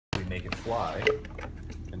make it fly.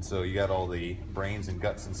 And so you got all the brains and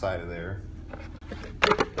guts inside of there.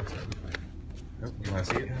 Oh, you want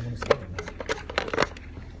to see it? Yeah, I want to see it.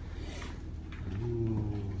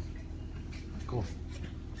 Ooh. Cool.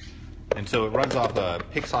 And so it runs off a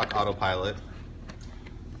Pixhawk autopilot,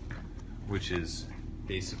 which is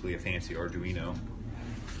basically a fancy Arduino.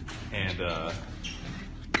 And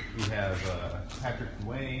we have Patrick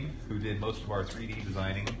Wayne, who did most of our 3D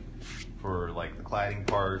designing for like the cladding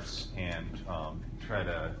parts and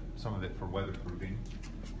some of it for weatherproofing.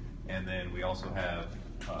 And then we also have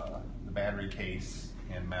the battery case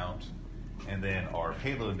and mount, and then our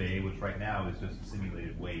payload bay, which right now is just a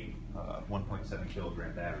simulated weight, 1.7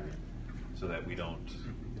 kilogram battery, so that we don't,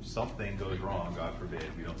 if something goes wrong, God forbid,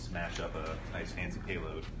 we don't smash up a nice fancy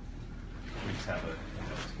payload. We just have a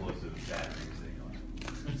explosive battery sitting on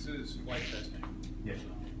it. This is flight testing. Yeah.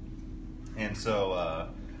 And so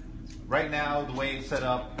right now, the way it's set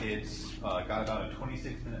up, it's got about a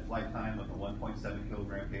 26-minute flight time with a 1.7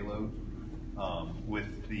 kilogram payload.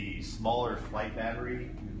 With the smaller flight battery, you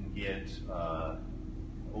can get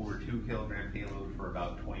over 2 kilogram payload for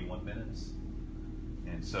about 21 minutes.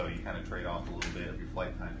 And so you kind of trade off a little bit of your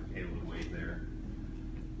flight time for payload weight there.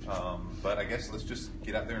 But I guess let's just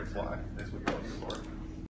get out there and fly. That's what you're looking for.